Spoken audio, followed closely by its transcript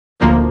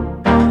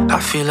I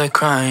feel like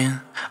crying,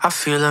 I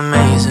feel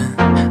amazing.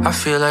 I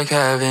feel like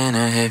having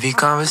a heavy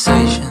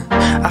conversation.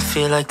 I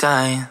feel like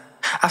dying,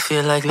 I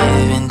feel like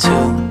living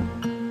too.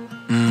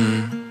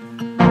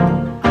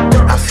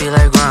 I feel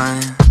like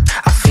running,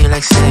 I feel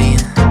like saying,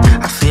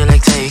 I feel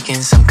like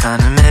taking some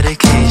kind of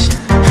medication.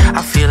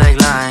 I feel like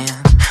lying,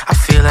 I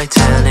feel like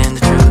telling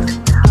the truth.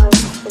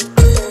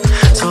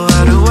 So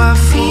how do I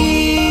feel?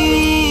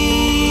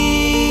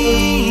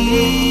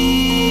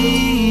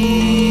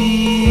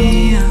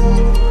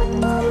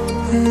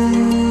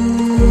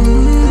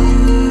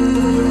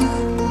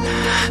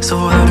 So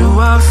how do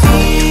I feel?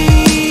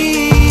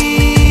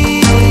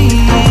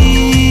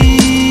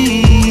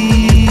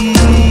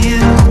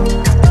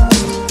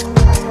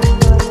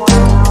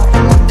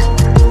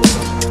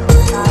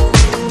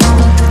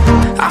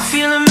 I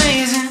feel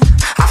amazing,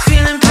 I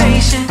feel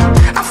impatient.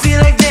 I feel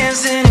like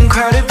dancing in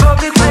crowded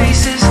public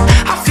places.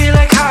 I feel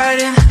like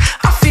hiding,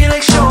 I feel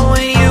like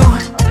showing you.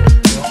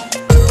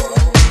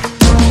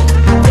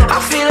 I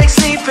feel like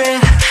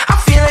sleeping, I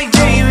feel like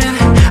dreaming.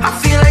 I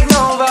feel like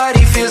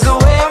nobody feels the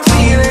way I'm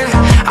feeling.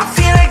 I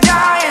feel like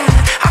dying,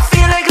 I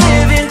feel like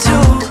living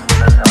too.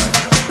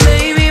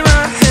 Maybe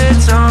my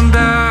head's on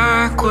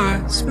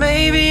backwards.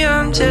 Maybe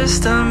I'm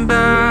just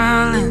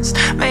unbalanced.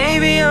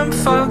 Maybe I'm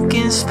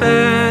fucking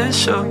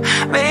special.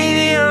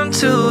 Maybe I'm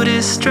too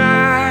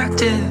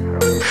distracted.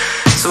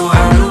 So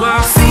how do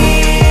I feel?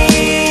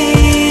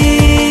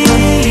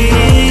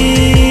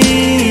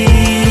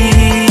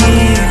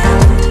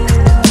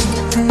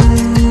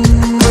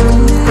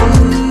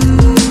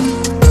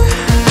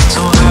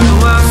 So how do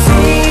I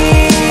feel?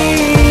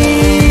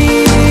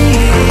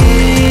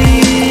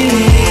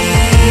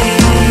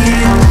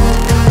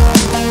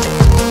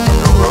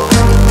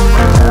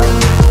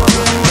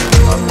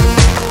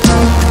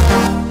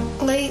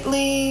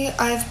 Lately,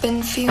 I've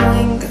been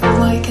feeling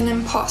like an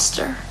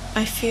imposter.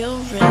 I feel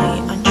really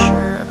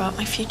unsure about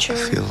my future. I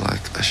feel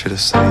like I should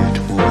have saved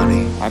more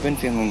money. I've been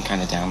feeling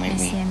kind of down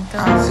lately.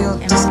 I feel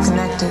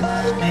disconnected.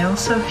 I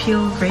also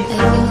feel grateful.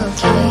 I feel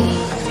okay.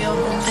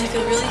 I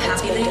feel really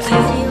happy lately.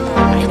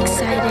 I feel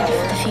excited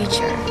for the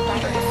future.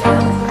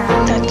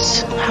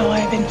 That's how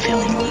I've been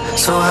feeling lately.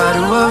 So how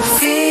do I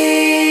feel?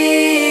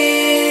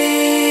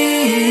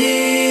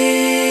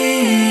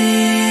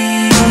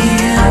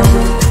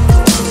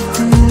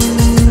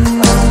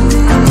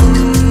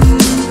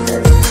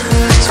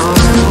 So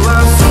how do I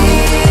feel?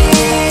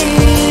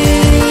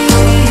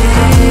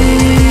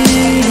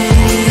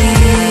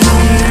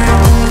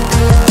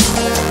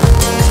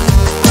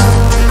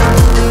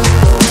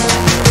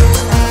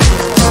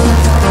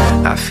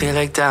 I feel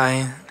like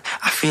dying,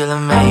 I feel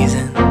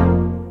amazing.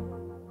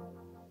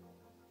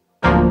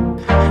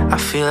 I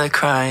feel like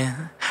crying,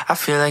 I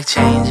feel like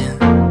changing.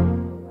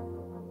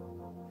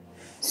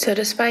 So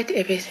despite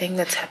everything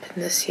that's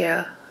happened this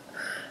year,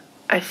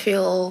 I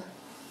feel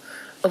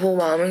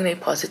overwhelmingly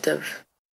positive.